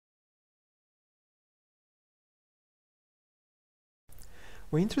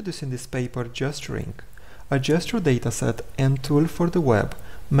We introduce in this paper GestuRING, a gesture dataset and tool for the web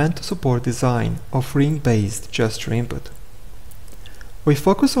meant to support design of ring-based gesture input. We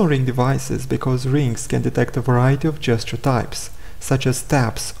focus on ring devices because rings can detect a variety of gesture types, such as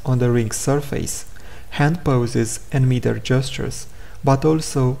taps on the ring surface, hand poses and mid-air gestures, but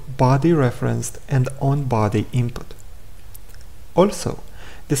also body-referenced and on-body input. Also,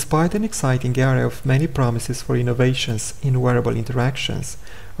 despite an exciting area of many promises for innovations in wearable interactions,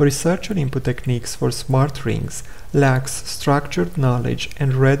 research on input techniques for smart rings lacks structured knowledge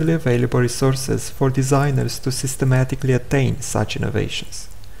and readily available resources for designers to systematically attain such innovations.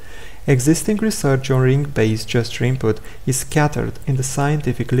 Existing research on ring-based gesture input is scattered in the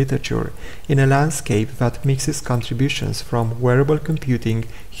scientific literature in a landscape that mixes contributions from wearable computing,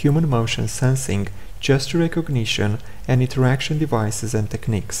 human motion sensing, gesture recognition, and interaction devices and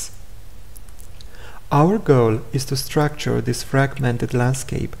techniques. Our goal is to structure this fragmented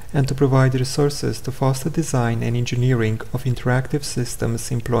landscape and to provide resources to foster design and engineering of interactive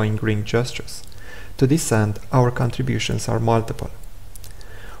systems employing ring gestures. To this end, our contributions are multiple.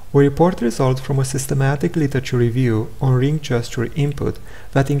 We report results from a systematic literature review on ring gesture input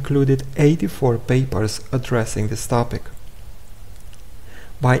that included 84 papers addressing this topic.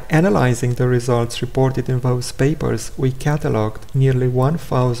 By analyzing the results reported in those papers, we cataloged nearly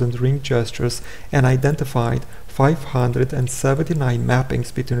 1,000 ring gestures and identified 579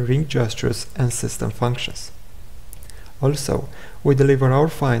 mappings between ring gestures and system functions. Also, we deliver our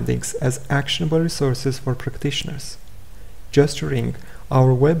findings as actionable resources for practitioners. GestuRING,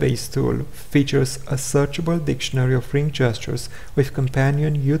 our web-based tool, features a searchable dictionary of ring gestures with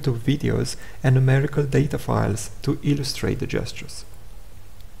companion YouTube videos and numerical data files to illustrate the gestures.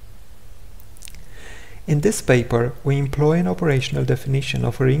 In this paper, we employ an operational definition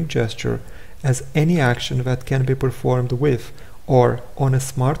of a ring gesture as any action that can be performed with or on a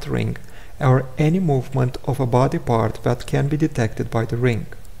smart ring, or any movement of a body part that can be detected by the ring.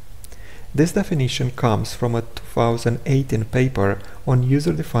 This definition comes from a 2018 paper on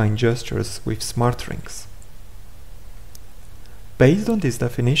user-defined gestures with smart rings. Based on this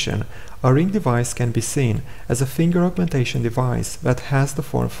definition, a ring device can be seen as a finger augmentation device that has the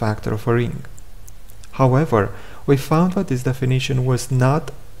form factor of a ring. However, we found that this definition was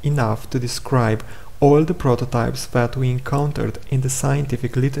not enough to describe all the prototypes that we encountered in the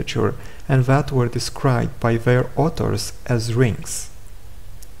scientific literature and that were described by their authors as rings.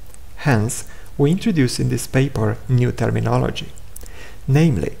 Hence, we introduce in this paper new terminology.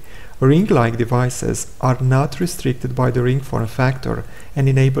 Namely, ring-like devices are not restricted by the ring form factor and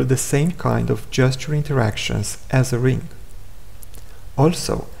enable the same kind of gesture interactions as a ring.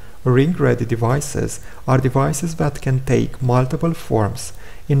 Also, ring-ready devices are devices that can take multiple forms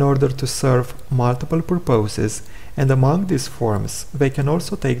in order to serve multiple purposes, and among these forms they can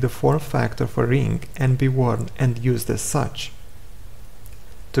also take the form factor of a ring and be worn and used as such.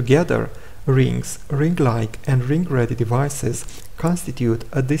 Together, rings, ring-like and ring-ready devices constitute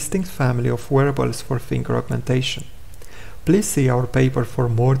a distinct family of wearables for finger augmentation. Please see our paper for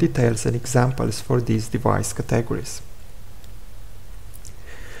more details and examples for these device categories.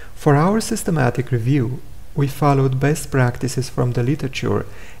 For our systematic review, we followed best practices from the literature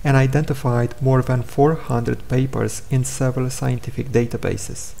and identified more than 400 papers in several scientific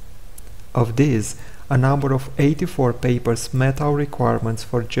databases. Of these, a number of 84 papers met our requirements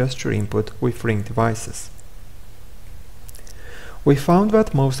for gesture input with ring devices. We found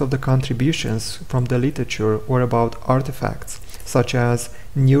that most of the contributions from the literature were about artifacts, such as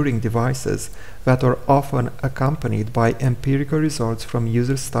new ring devices, that are often accompanied by empirical results from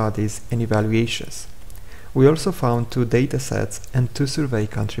user studies and evaluations. We also found 2 datasets and 2 survey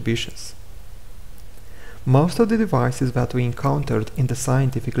contributions. Most of the devices that we encountered in the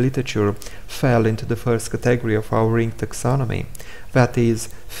scientific literature fell into the first category of our ring taxonomy, that is,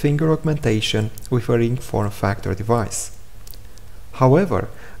 finger augmentation with a ring form factor device. However,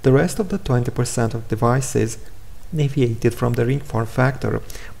 the rest of the 20% of devices deviated from the ring form factor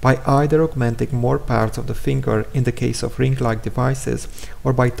by either augmenting more parts of the finger in the case of ring-like devices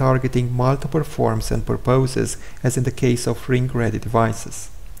or by targeting multiple forms and purposes as in the case of ring-ready devices.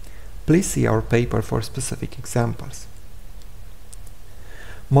 Please see our paper for specific examples.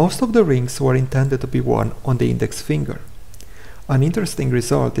 Most of the rings were intended to be worn on the index finger. An interesting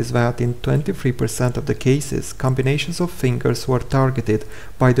result is that in 23% of the cases, combinations of fingers were targeted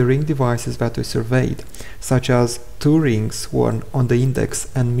by the ring devices that we surveyed, such as 2 rings worn on the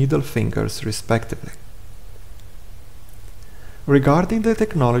index and middle fingers respectively. Regarding the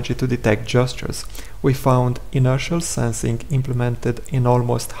technology to detect gestures, we found inertial sensing implemented in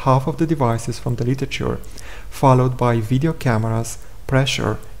almost half of the devices from the literature, followed by video cameras,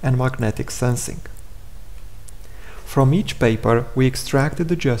 pressure and magnetic sensing. From each paper, we extracted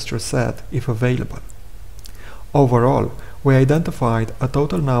the gesture set if available. Overall, we identified a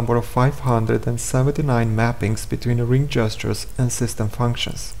total number of 579 mappings between ring gestures and system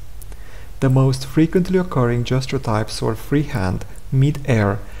functions. The most frequently occurring gesture types were freehand,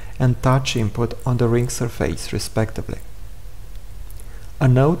 mid-air, and touch input on the ring surface, respectively. A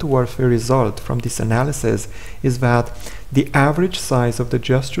noteworthy result from this analysis is that the average size of the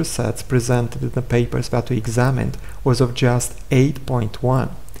gesture sets presented in the papers that we examined was of just 8.1,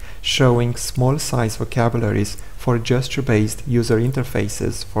 showing small size vocabularies for gesture-based user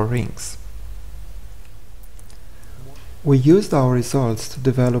interfaces for rings. We used our results to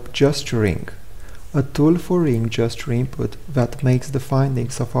develop GestuRING, a tool for ring gesture input that makes the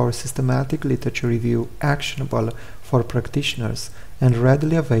findings of our systematic literature review actionable for practitioners and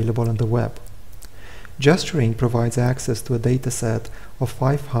readily available on the web. GestuRING provides access to a dataset of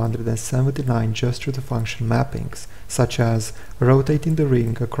 579 gesture-to-function mappings, such as rotating the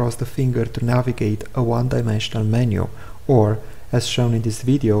ring across the finger to navigate a one-dimensional menu, or, as shown in this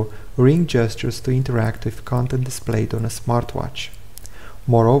video, ring gestures to interact with content displayed on a smartwatch.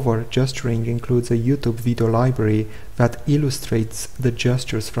 Moreover, GestuRING includes a YouTube video library that illustrates the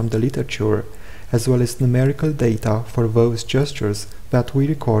gestures from the literature, as well as numerical data for those gestures that we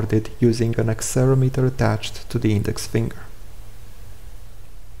recorded using an accelerometer attached to the index finger.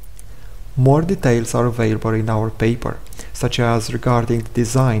 More details are available in our paper, such as regarding the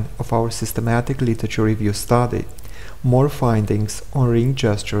design of our systematic literature review study, more findings on ring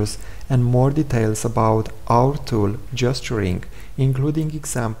gestures, and more details about our tool GestuRING, including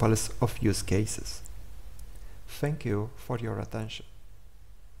examples of use cases. Thank you for your attention.